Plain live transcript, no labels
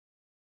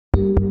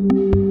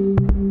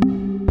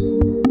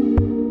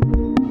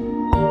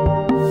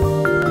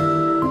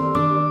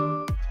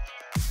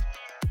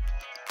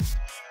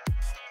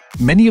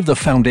Many of the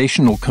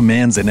foundational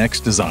commands in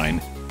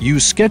XDesign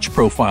use sketch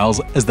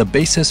profiles as the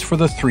basis for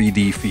the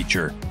 3D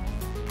feature.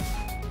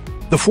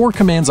 The 4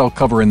 commands I'll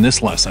cover in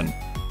this lesson,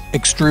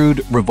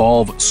 extrude,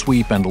 revolve,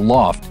 sweep, and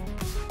loft,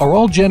 are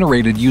all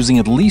generated using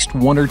at least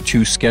 1 or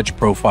 2 sketch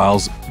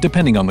profiles,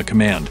 depending on the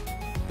command.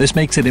 This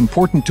makes it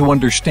important to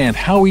understand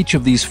how each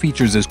of these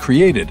features is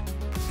created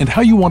and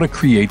how you want to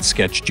create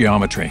sketch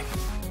geometry.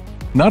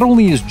 Not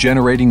only is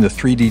generating the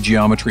 3D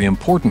geometry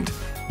important,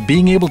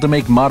 being able to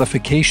make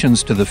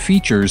modifications to the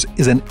features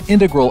is an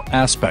integral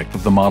aspect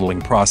of the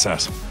modeling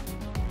process.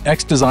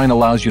 XDesign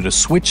allows you to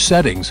switch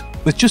settings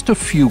with just a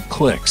few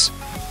clicks.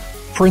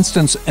 For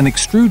instance, an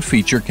extrude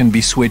feature can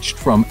be switched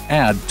from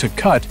add to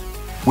cut,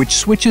 which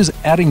switches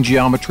adding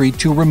geometry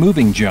to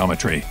removing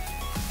geometry.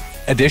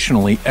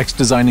 Additionally,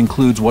 XDesign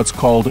includes what's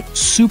called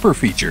super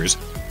features,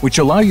 which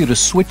allow you to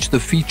switch the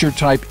feature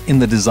type in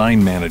the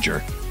design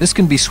manager. This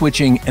can be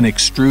switching an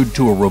extrude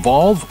to a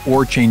revolve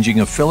or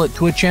changing a fillet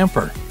to a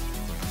chamfer.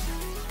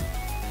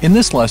 In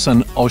this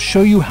lesson, I'll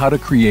show you how to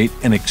create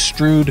an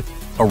extrude,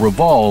 a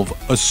revolve,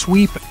 a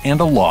sweep, and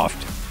a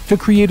loft to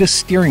create a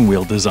steering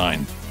wheel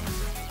design.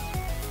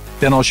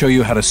 Then I'll show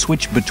you how to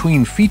switch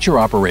between feature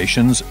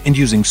operations and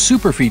using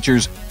super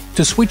features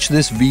to switch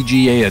this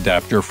VGA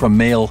adapter from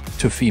male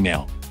to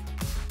female.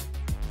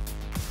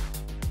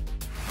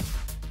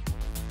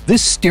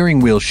 This steering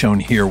wheel shown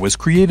here was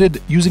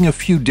created using a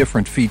few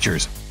different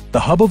features.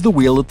 The hub of the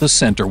wheel at the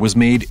center was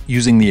made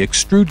using the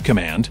extrude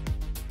command.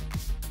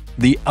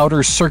 The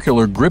outer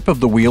circular grip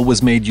of the wheel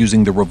was made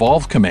using the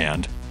revolve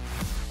command.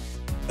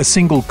 A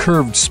single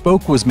curved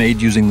spoke was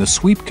made using the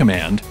sweep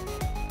command.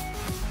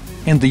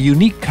 And the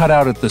unique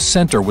cutout at the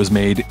center was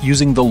made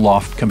using the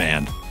loft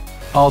command.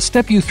 I'll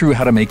step you through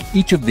how to make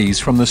each of these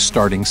from the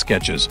starting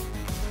sketches.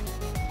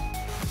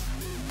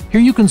 Here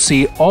you can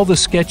see all the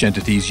sketch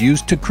entities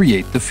used to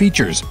create the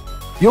features.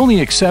 The only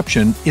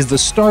exception is the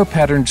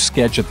star-patterned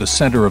sketch at the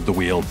center of the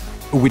wheel,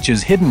 which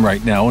is hidden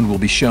right now and will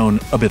be shown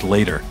a bit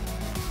later.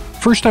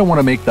 First, I want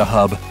to make the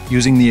hub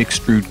using the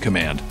extrude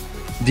command.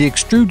 The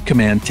extrude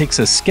command takes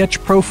a sketch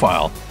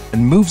profile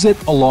and moves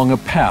it along a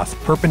path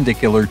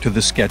perpendicular to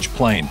the sketch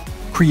plane,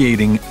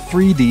 creating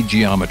 3D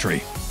geometry.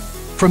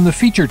 From the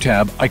Feature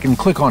tab, I can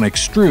click on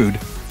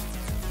Extrude,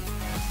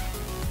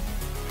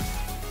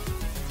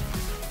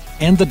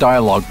 and the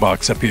dialog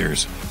box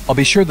appears. I'll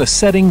be sure the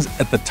settings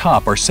at the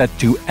top are set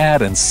to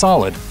Add and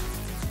Solid,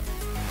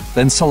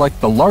 then select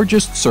the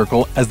largest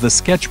circle as the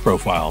sketch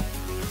profile.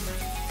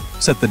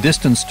 Set the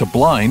distance to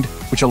blind,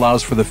 which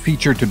allows for the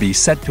feature to be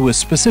set to a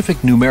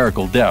specific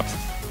numerical depth,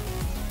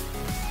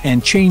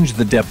 and change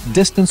the depth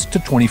distance to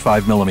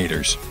 25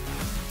 millimeters.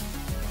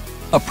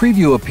 A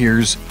preview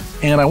appears,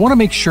 and I want to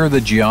make sure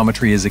the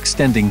geometry is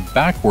extending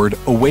backward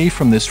away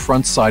from this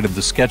front side of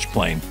the sketch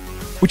plane,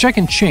 which I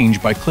can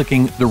change by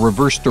clicking the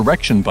reverse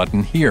direction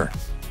button here.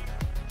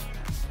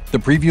 The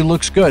preview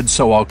looks good,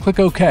 so I'll click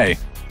OK.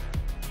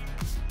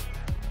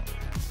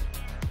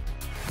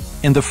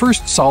 And the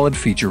first solid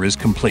feature is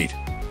complete.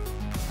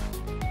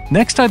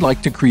 Next, I'd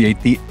like to create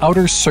the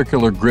outer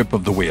circular grip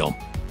of the wheel.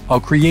 I'll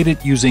create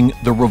it using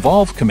the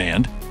revolve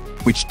command,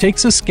 which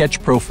takes a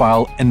sketch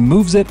profile and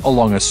moves it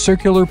along a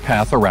circular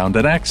path around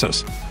an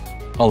axis.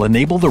 I'll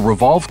enable the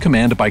revolve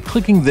command by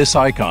clicking this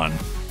icon.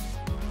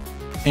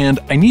 And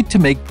I need to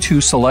make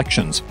 2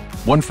 selections,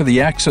 one for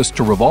the axis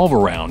to revolve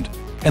around,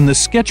 and the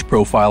sketch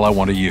profile I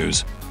want to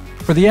use.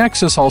 For the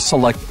axis, I'll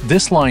select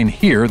this line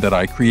here that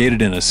I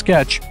created in a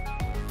sketch,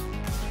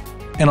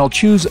 and I'll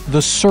choose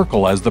the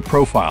circle as the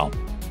profile.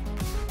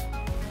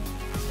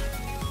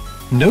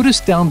 Notice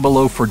down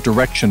below for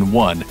direction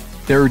 1,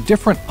 there are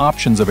different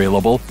options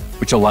available,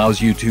 which allows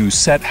you to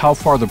set how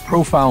far the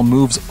profile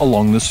moves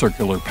along the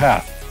circular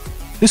path.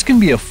 This can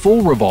be a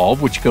full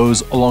revolve, which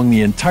goes along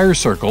the entire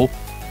circle,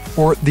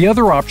 or the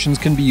other options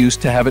can be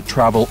used to have it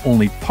travel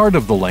only part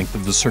of the length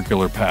of the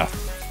circular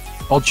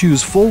path. I'll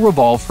choose full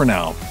revolve for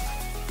now,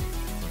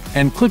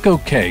 and click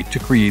OK to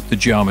create the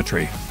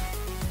geometry.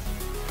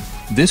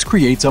 This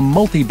creates a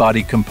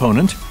multi-body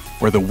component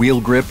where the wheel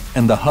grip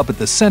and the hub at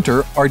the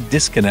center are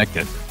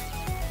disconnected.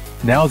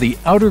 Now the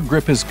outer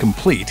grip is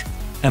complete,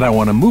 and I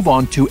want to move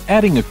on to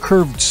adding a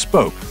curved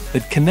spoke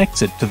that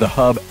connects it to the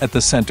hub at the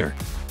center.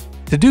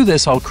 To do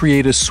this, I'll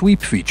create a sweep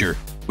feature,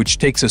 which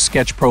takes a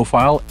sketch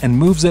profile and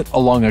moves it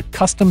along a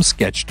custom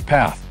sketched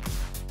path.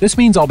 This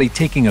means I'll be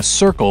taking a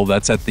circle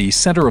that's at the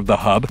center of the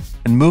hub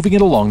and moving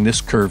it along this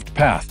curved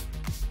path.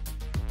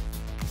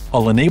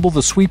 I'll enable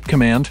the sweep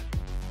command,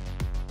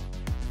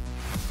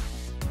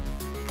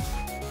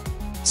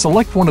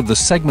 select one of the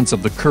segments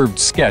of the curved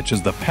sketch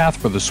as the path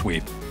for the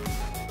sweep.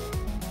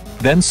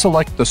 Then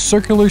select the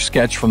circular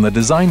sketch from the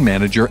Design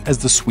Manager as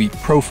the sweep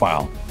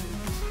profile.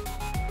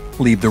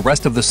 Leave the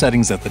rest of the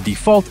settings at the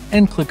default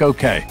and click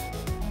OK.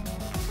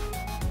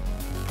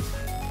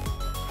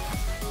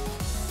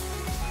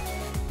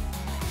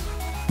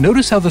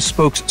 Notice how the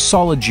spoke's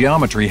solid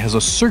geometry has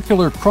a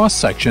circular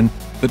cross-section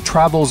that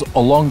travels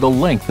along the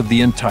length of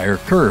the entire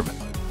curve.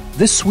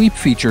 This sweep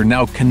feature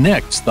now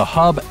connects the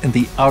hub and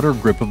the outer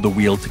grip of the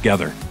wheel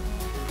together.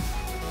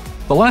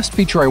 The last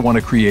feature I want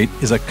to create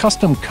is a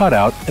custom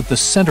cutout at the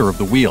center of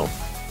the wheel.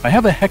 I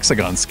have a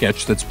hexagon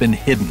sketch that's been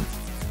hidden.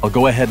 I'll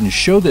go ahead and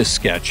show this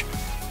sketch,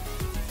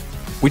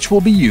 which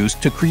will be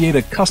used to create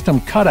a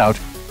custom cutout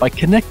by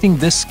connecting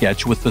this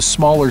sketch with the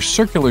smaller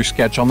circular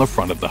sketch on the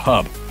front of the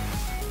hub.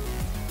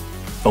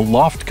 The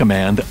loft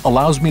command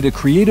allows me to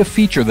create a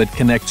feature that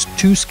connects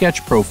two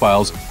sketch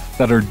profiles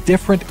that are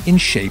different in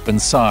shape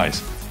and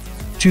size.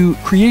 To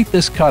create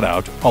this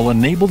cutout, I'll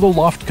enable the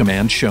loft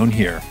command shown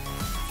here.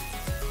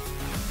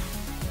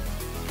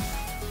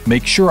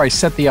 Make sure I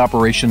set the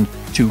operation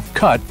to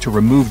cut to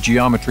remove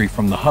geometry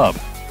from the hub.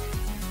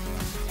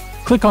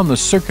 Click on the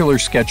circular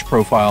sketch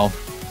profile,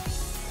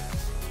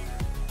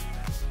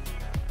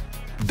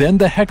 then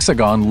the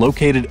hexagon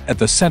located at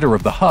the center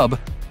of the hub,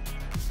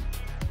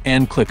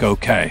 and click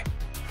OK.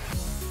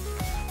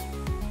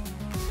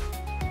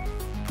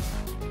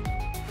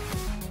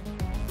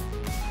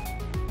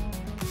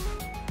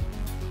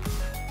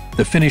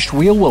 The finished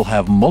wheel will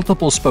have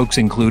multiple spokes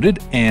included,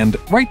 and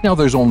right now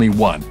there's only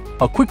one.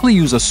 I'll quickly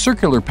use a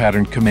circular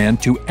pattern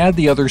command to add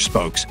the other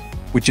spokes,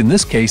 which in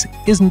this case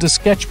isn't a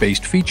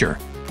sketch-based feature.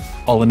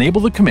 I'll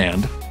enable the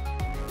command,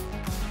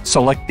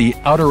 select the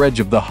outer edge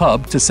of the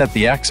hub to set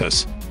the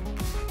axis,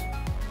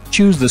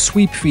 choose the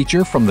sweep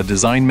feature from the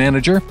Design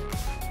Manager,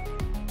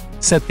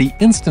 set the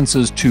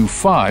instances to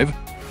 5,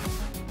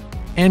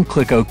 and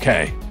click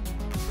OK.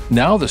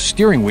 Now the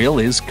steering wheel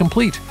is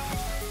complete.